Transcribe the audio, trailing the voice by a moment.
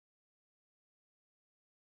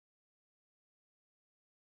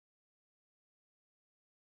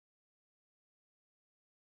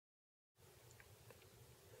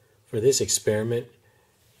For this experiment,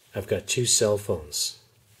 I've got 2 cell phones,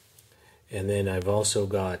 and then I've also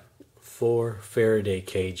got 4 Faraday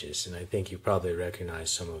cages, and I think you probably recognize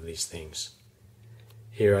some of these things.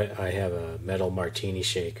 Here I have a metal martini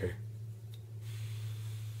shaker.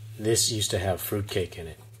 This used to have fruitcake in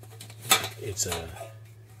it. It's a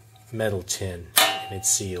metal tin, and it's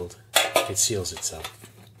sealed. It seals itself.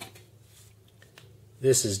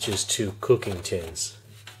 This is just 2 cooking tins,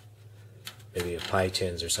 maybe a pie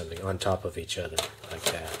tins or something, on top of each other, like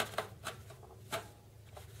that.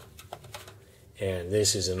 And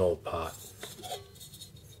this is an old pot,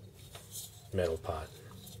 metal pot.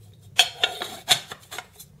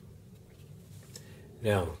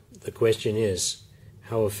 Now, the question is,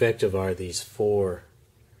 how effective are these 4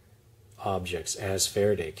 objects as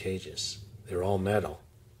Faraday cages? They're all metal.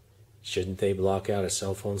 Shouldn't they block out a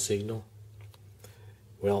cell phone signal?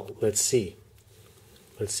 Well, let's see.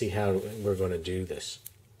 Let's see how we're going to do this.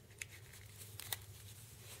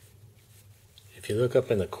 If you look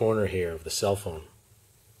up in the corner here of the cell phone,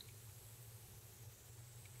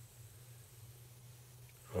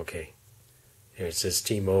 okay, here it says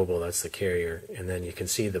T-Mobile, that's the carrier, and then you can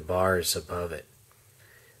see the bars above it.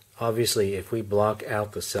 Obviously, if we block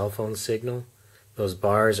out the cell phone signal, those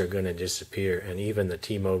bars are going to disappear, and even the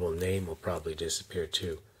T-Mobile name will probably disappear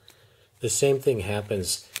too. The same thing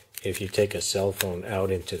happens if you take a cell phone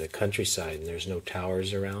out into the countryside and there's no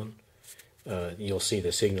towers around. You'll see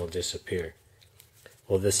the signal disappear.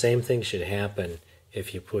 Well, the same thing should happen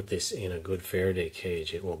if you put this in a good Faraday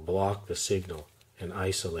cage. It will block the signal and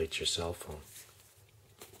isolate your cell phone.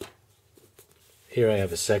 Here I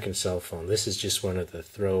have a second cell phone. This is just one of the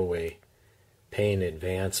throwaway Pay in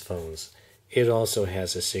Advance phones. It also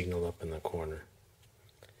has a signal up in the corner.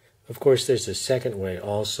 Of course, there's a second way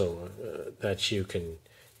also that you can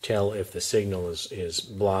tell if the signal is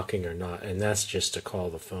blocking or not, and that's just to call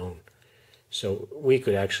the phone. So we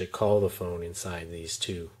could actually call the phone inside these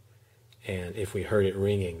 2, and if we heard it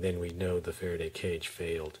ringing, then we'd know the Faraday cage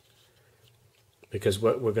failed. Because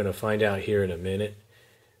what we're going to find out here in a minute,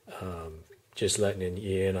 just letting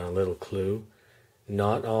you in on a little clue,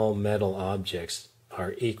 not all metal objects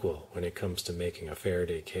are equal when it comes to making a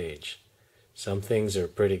Faraday cage. Some things are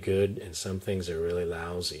pretty good, and some things are really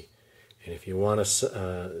lousy. And if you want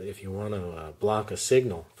to block a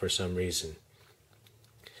signal for some reason,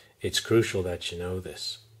 it's crucial that you know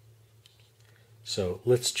this. So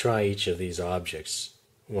let's try each of these objects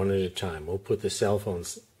one at a time. We'll put the cell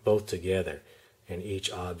phones both together and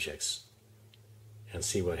each objects and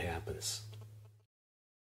see what happens.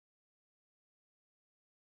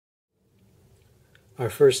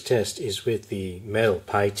 Our first test is with the metal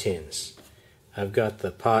pie tins. I've got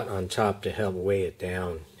the pot on top to help weigh it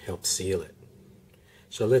down, help seal it.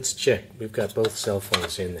 So let's check. We've got both cell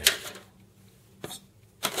phones in there.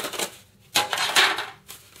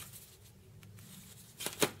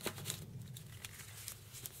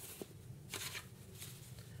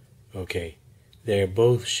 Okay, they're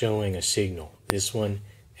both showing a signal, this one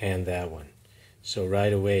and that one. So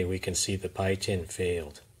right away we can see the pie tin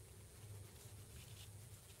failed.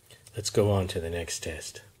 Let's go on to the next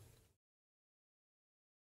test.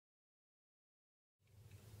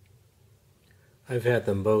 I've had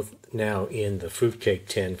them both now in the fruitcake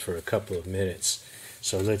tin for a couple of minutes,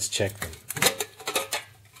 so let's check them.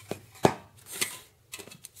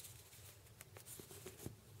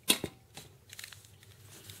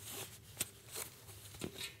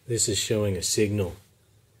 This is showing a signal.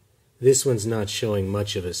 This one's not showing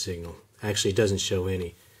much of a signal. Actually, it doesn't show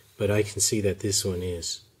any, but I can see that this one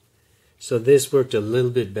is. So this worked a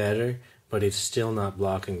little bit better, but it's still not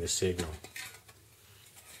blocking the signal.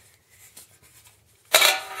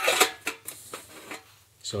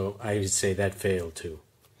 So I would say that failed too.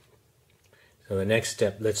 So the next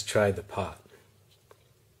step, let's try the pot.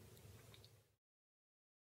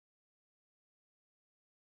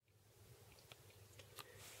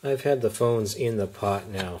 I've had the phones in the pot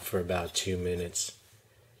now for about 2 minutes.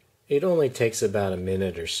 It only takes about a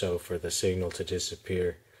minute or so for the signal to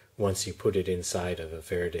disappear once you put it inside of a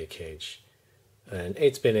Faraday cage. And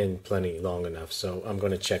it's been in plenty long enough, so I'm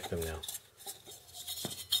going to check them now.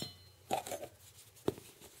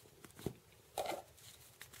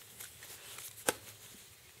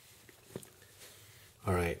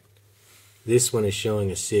 Alright, this one is showing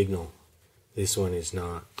a signal, this one is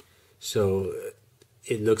not. So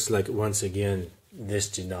it looks like once again this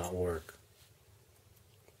did not work.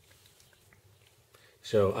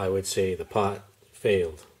 So I would say the pot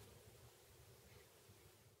failed.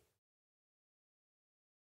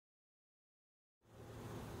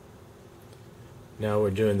 Now we're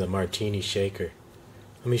doing the martini shaker.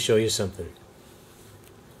 Let me show you something.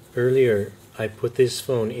 Earlier, I put this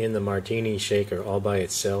phone in the Martini shaker all by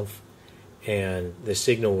itself, and the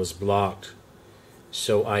signal was blocked.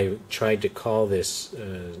 So I tried to call this,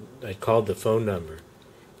 I called the phone number,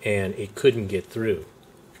 and it couldn't get through.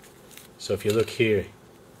 So if you look here,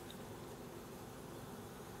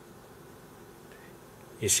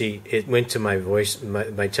 you see it went to my voice,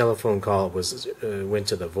 my telephone call went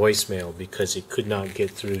to the voicemail because it could not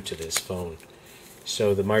get through to this phone.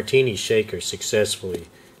 So the Martini shaker successfully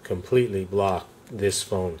completely blocked this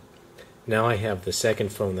phone. Now I have the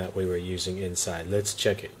second phone that we were using inside. Let's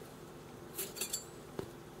check it.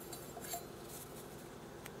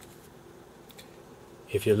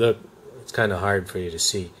 If you look, it's kind of hard for you to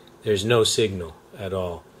see. There's no signal at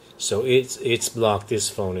all. So it's blocked this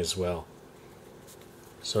phone as well.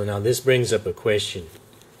 So now this brings up a question.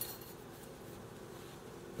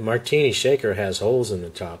 The Martini shaker has holes in the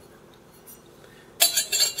top.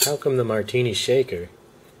 How come the Martini shaker,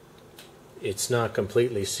 it's not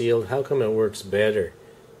completely sealed? How come it works better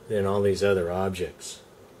than all these other objects,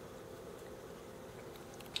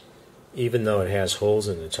 even though it has holes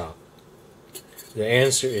in the top? The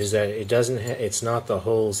answer is that it's not the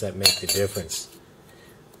holes that make the difference.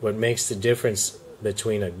 What makes the difference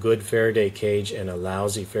between a good Faraday cage and a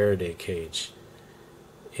lousy Faraday cage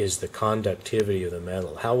is the conductivity of the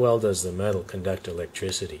metal. How well does the metal conduct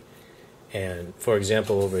electricity? And for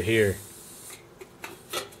example, over here,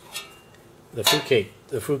 the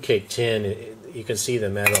fruitcake tin, you can see the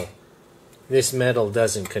metal. This metal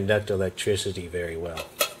doesn't conduct electricity very well.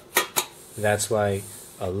 That's why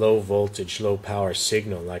a low voltage, low power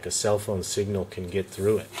signal like a cell phone signal can get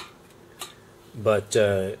through it. But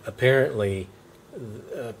apparently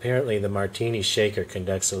the Martini shaker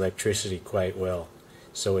conducts electricity quite well,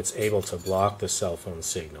 so it's able to block the cell phone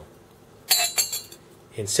signal.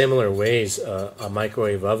 In similar ways, a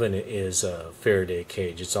microwave oven is a Faraday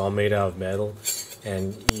cage. It's all made out of metal,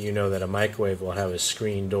 and you know that a microwave will have a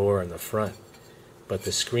screen door in the front, but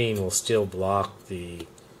the screen will still block the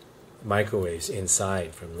microwaves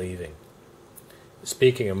inside from leaving.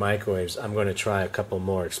 Speaking of microwaves, I'm going to try a couple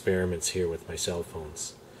more experiments here with my cell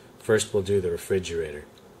phones. First we'll do the refrigerator.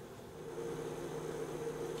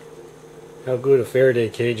 How good a Faraday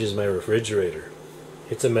cage is my refrigerator?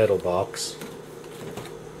 It's a metal box.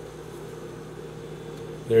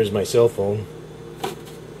 There's my cell phone.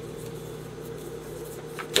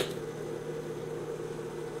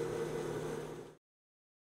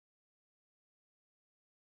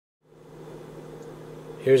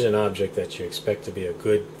 Here's an object that you expect to be a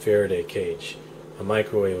good Faraday cage, a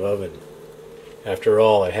microwave oven. After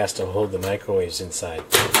all, it has to hold the microwaves inside.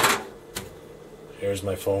 Here's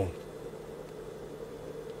my phone.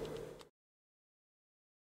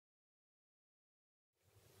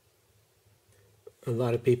 A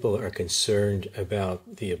lot of people are concerned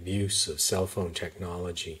about the abuse of cell phone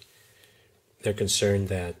technology. They're concerned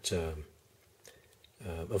that,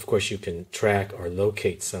 of course, you can track or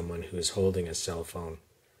locate someone who is holding a cell phone.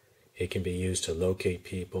 It can be used to locate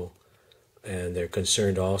people. And they're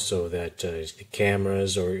concerned also that the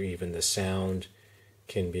cameras or even the sound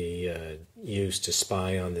can be used to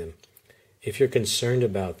spy on them. If you're concerned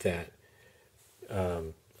about that,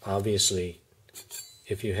 obviously,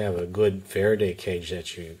 if you have a good Faraday cage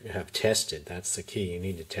that you have tested, that's the key. You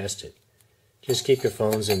need to test it. Just keep your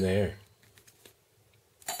phones in there.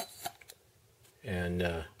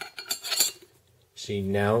 And see,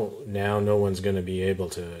 now no one's going to be able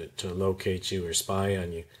to locate you or spy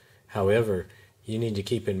on you. However, you need to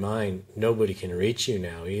keep in mind, nobody can reach you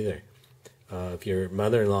now either. If your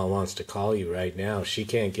mother-in-law wants to call you right now, she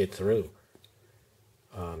can't get through.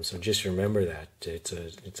 So just remember that. It's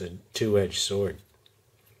a two-edged sword.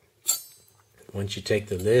 Once you take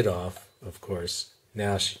the lid off, of course,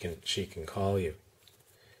 now she can call you.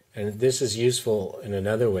 And this is useful in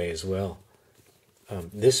another way as well.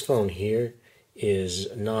 This phone here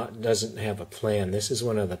doesn't have a plan. This is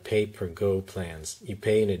one of the pay-per-go plans. You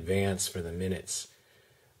pay in advance for the minutes.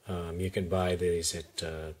 You can buy these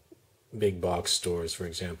at big box stores, for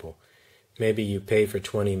example. Maybe you pay for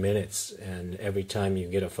 20 minutes, and every time you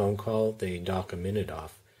get a phone call, they dock a minute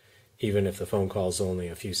off, even if the phone call is only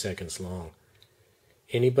a few seconds long.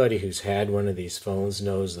 Anybody who's had one of these phones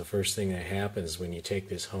knows the first thing that happens when you take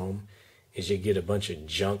this home is you get a bunch of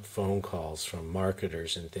junk phone calls from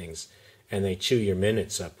marketers and things, and they chew your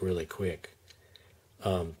minutes up really quick.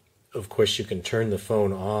 Of course, you can turn the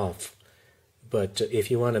phone off, but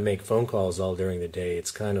if you want to make phone calls all during the day,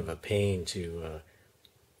 it's kind of a pain to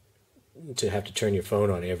have to turn your phone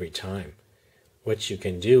on every time. What you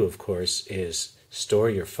can do, of course, is store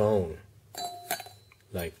your phone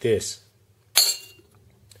like this.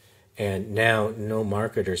 and now no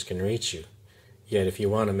marketers can reach you. Yet if you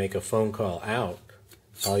want to make a phone call out,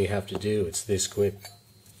 all you have to do, it's this quick.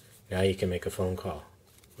 Now you can make a phone call.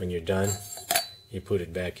 When you're done, you put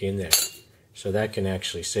it back in there. So that can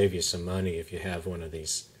actually save you some money if you have one of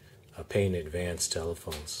these pay in advance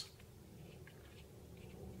telephones.